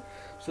C, okay.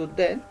 So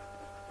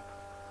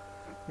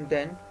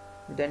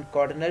then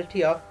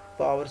coordinality of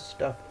power set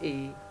of A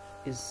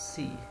is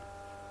C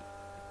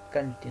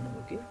continuum,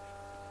 okay,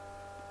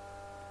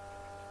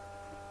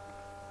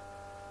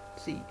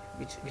 C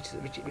which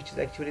is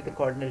actually the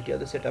coordinality of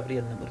the set of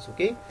real numbers,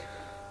 okay.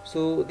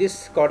 So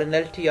this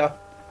coordinality of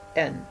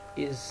n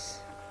is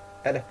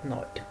LF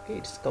naught, okay,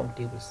 it's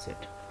countable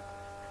set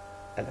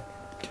LF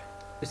naught.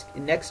 This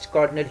next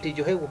coordinality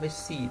जो है वो है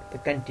C,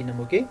 the continuum,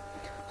 okay.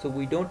 So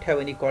we don't have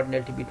any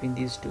coordinality between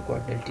these two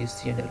coordinalities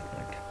C and LF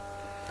naught.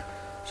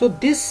 So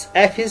this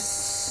f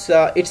is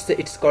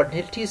its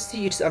coordinality is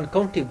C, it's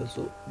uncountable.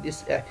 So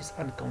this f is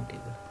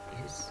uncountable.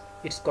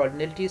 Its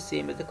coordinality is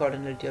same as the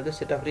coordinality of the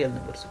set of real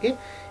numbers, okay,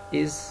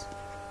 is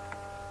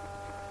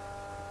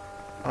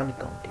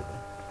uncountable.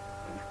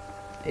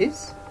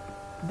 Is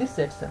this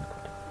set is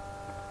uncountable.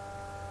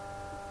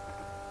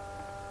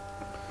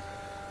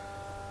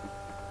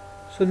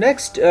 So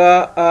next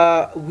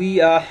we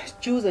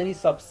choose any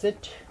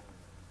subset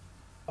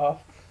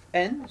of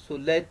n. So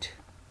let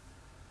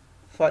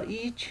for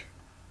each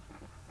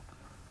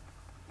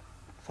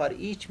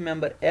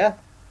member f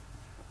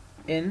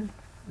in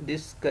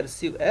this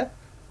cursive f.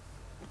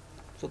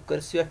 So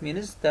cursive f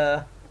means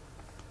the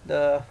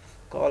this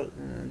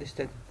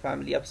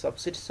family of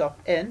subsets of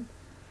n.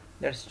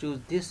 Let's choose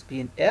this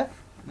being f,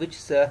 which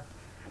is the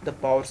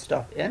power set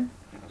of n.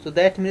 So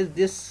that means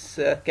this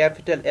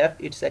capital F,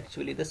 it's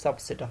actually the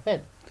subset of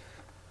n.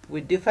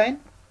 We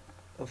define,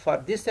 for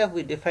this f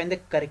we define the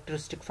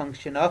characteristic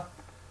function of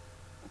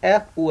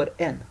f over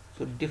n.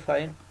 So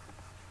define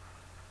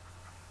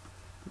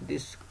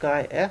this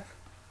chi f,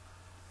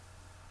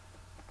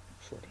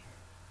 sorry,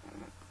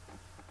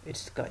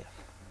 it's chi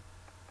f,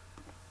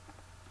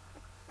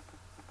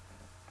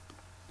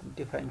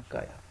 define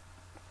chi f.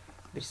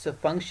 This is a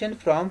function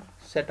from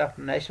set of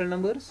natural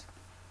numbers.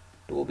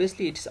 So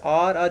obviously it's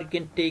R, or you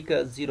can take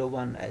a 0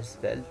 1 as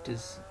well, it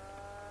is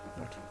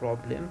not a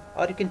problem,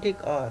 or you can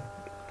take R.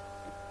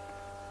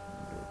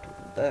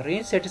 The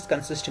range set is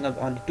consisting of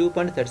only 2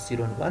 points, that's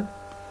 0 and 1.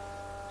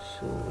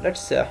 So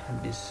let's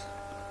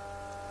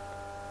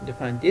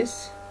define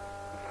this,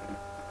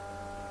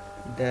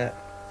 the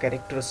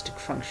characteristic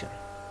function.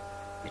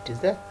 It is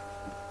the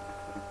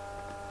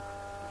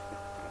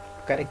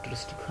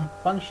characteristic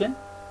function.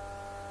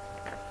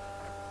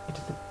 It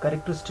is the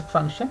characteristic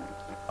function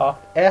of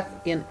f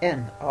in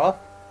n, of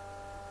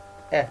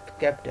f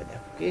capital F,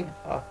 okay,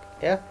 of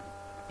f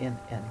in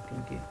n,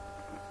 क्योंकि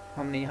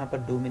हमने यहाँ पर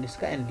domain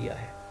इसका n लिया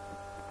है,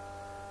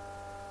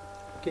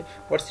 okay.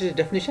 What's its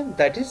definition?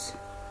 That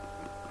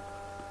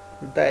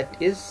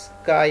is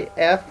chi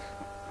f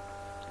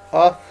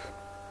of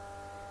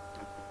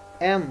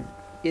m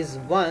is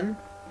 1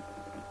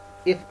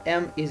 if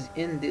m is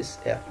in this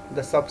f,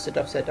 the subset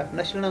of set of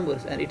natural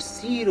numbers, and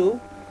it's 0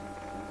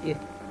 if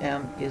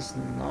m is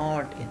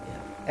not in f.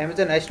 M is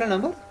a natural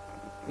number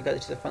because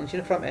it's a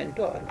function from n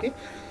to r, okay.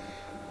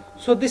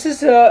 So this is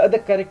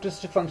the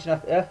characteristic function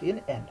of f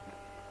in n.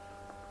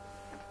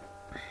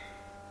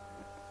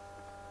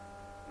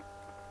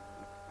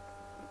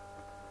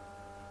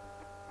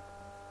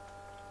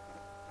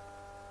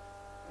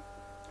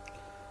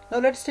 Now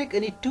let's take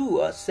any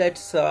two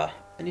sets,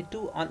 any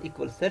two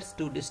unequal sets,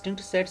 two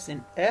distinct sets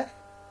in f.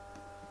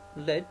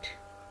 Let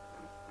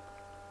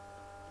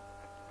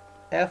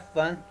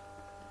f1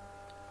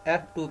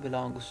 f2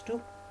 belongs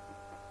to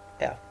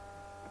f,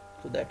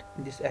 so that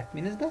this f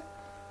means the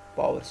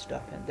power set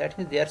of n, that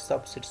means they are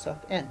subsets of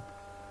n,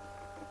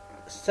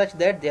 such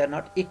that they are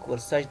not equal,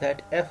 such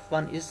that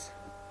f1 is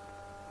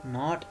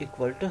not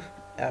equal to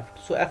f2.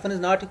 So f1 is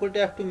not equal to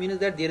f2 means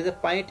that there is a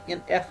point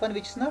in f1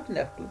 which is not in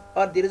f2,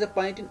 or there is a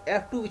point in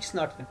f2 which is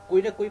not in,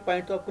 कोई ना कोई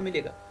point तो आपको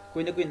मिलेगा,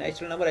 कोई ना कोई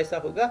natural number ऐसा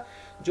होगा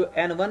जो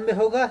n1 में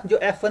होगा, जो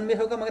f1 में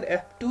होगा मगर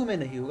f2 में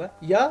नहीं होगा,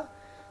 या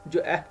जो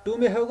f2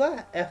 में होगा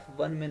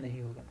f1 में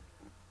नहीं होगा।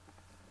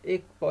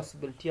 एक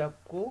पॉसिबिलिटी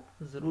आपको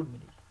जरूर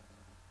मिलेगी।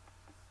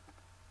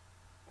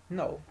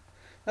 now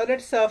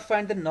let's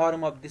find the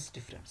norm of this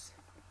difference.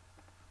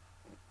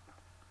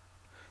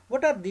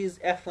 What are these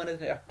f1 and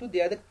f2?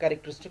 They are the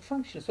characteristic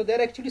functions, so they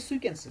are actually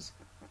sequences.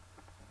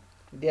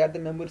 They are the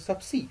members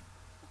of C.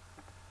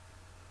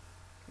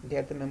 They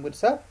are the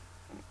members of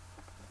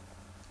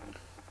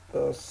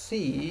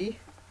C.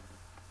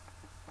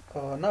 They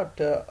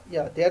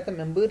are the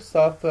members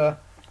of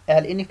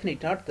L infinity,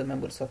 not the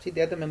members of C.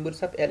 They are the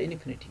members of L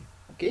infinity.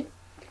 Okay,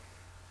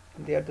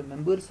 they are the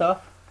members of,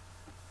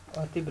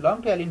 or they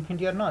belong to L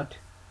infinity or not.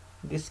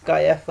 This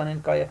chi f1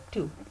 and chi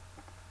f2.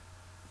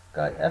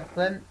 Chi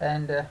f1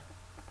 and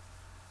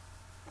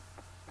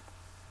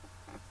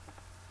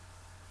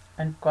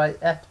chi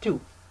f2.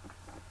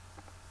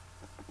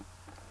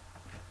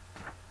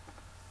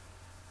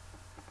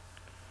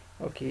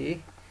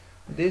 Okay,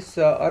 these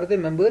are the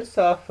members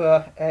of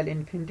L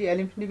infinity. L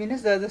infinity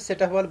means the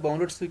set of all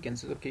bounded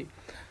sequences. Okay,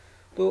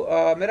 तो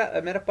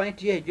मेरा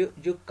point ये है,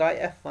 जो chi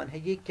f1 है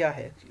ये क्या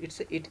है?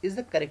 It is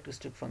a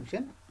characteristic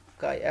function.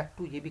 Chi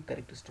f2 ये भी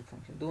characteristic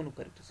function, दोनों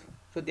characteristic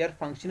function. So their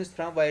function is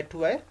from where to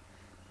where?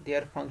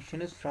 Their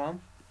function is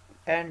from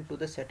n to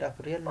the set of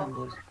real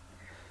numbers.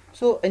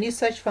 So any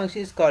such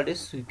function is called as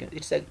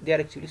sequence. They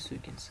are actually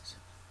sequences.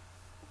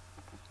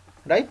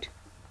 Right?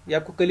 ये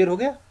आपको clear हो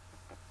गया?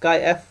 Chi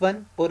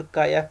f1 और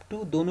chi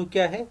f2 दोनों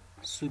क्या है?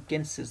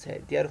 Sequences है.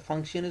 Their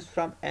function is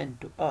from n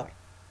to r.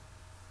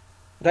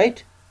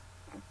 Right?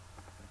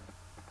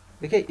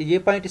 देखिए ये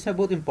पॉइंट इसमें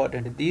बहुत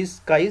इंपॉर्टेंट है. These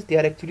chi's they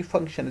are actually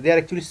functions. They are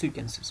actually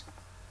sequences.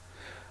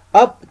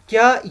 अब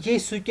क्या ये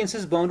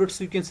सीक्वेंसेस बाउंडेड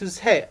सीक्वेंसेस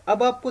है?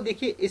 अब आपको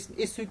देखिए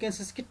इस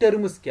सीक्वेंसेस की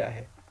टर्म्स क्या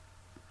है.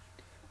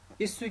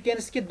 इस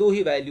सीक्वेंस के दो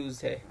ही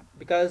वैल्यूज है,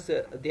 because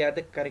they are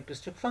the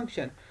characteristic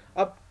function.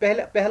 अब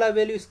पहला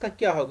वैल्यू इसका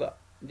क्या होगा?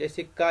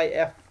 जैसे chi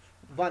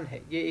f1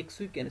 है, ये एक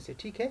सीक्वेंस है,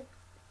 ठीक है.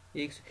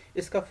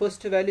 इसका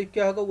फर्स्ट वैल्यू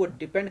क्या होगा? वो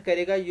डिपेंड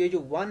करेगा ये जो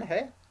 1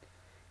 है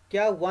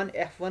क्या 1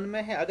 f1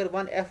 में है. अगर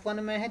 1 f1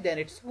 में है देन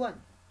इट्स 1.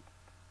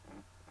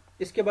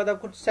 इसके बाद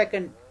आपको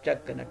सेकंड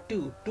चेक करना.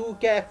 2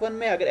 क्या f1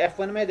 में? अगर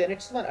f1 में देन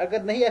इट्स 1.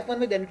 अगर नहीं f1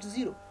 में देन इट्स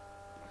 0.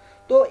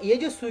 तो ये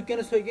जो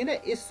सीक्वेंस होगी ना,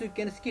 इस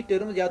सीक्वेंस की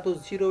टर्म या तो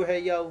 0 है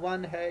या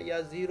 1 है या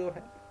 0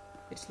 है.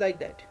 It's like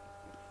that.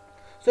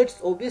 So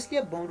it's obviously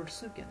a bounded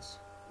sequence.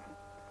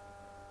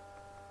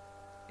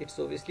 It's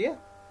obviously a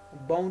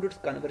bounded,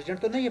 convergent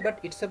तो नहीं है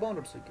but it's a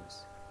bounded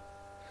sequence.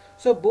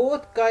 So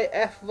both chi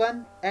f1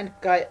 and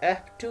chi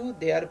f2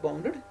 they are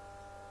bounded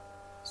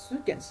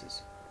sequences.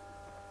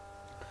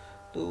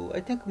 तो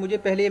I think मुझे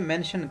पहले ये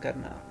mention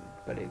करना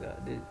पड़ेगा.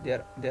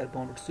 They are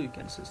bounded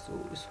sequences. तो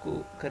इसको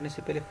करने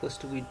से पहले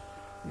first we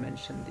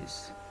mention this.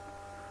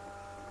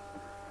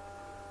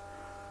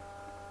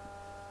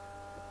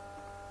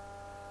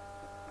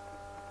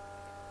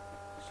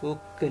 So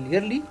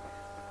clearly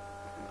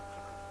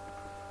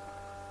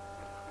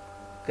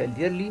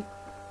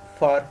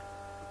for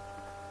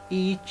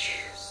each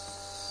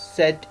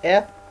set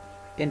f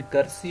in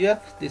cursive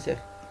f,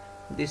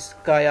 this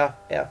chi of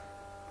f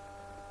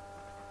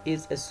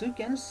is a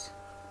sequence,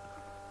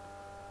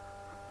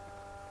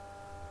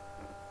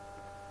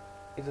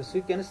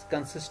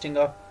 consisting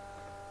of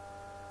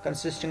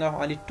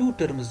only two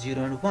terms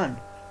 0 and 1,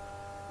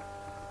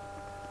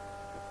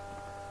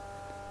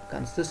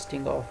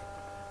 consisting of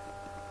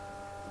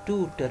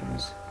two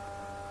terms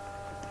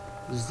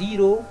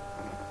 0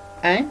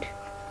 and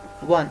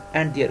 1,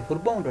 and therefore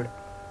bounded,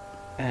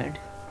 and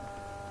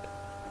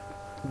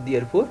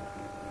therefore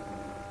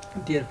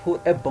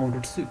a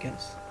bounded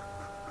sequence.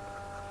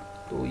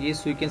 तो ये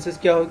sequences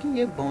क्या होगी?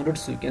 ये bounded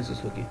sequences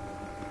होगी.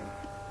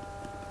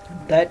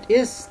 That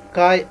is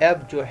chi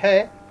f जो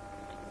है,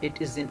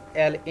 it is in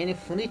L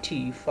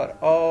infinity for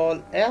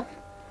all f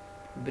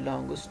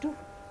belongs to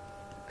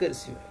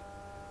cursive.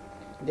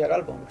 They are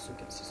all bounded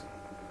sequences.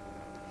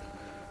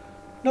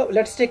 Now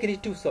let's take any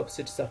two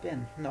subsets of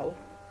n. Now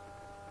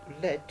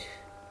let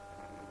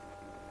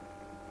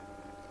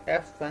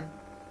f1,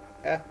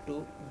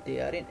 f2 they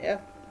are in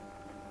f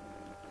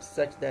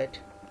such that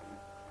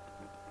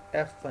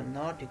f1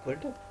 not equal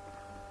to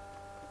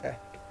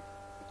f2.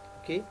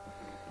 Okay,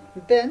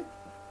 then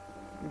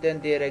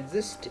there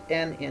exists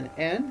n in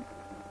n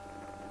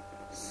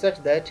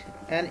such that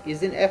n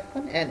is in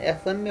f1 and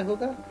f1 में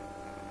होगा,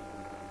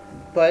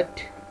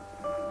 but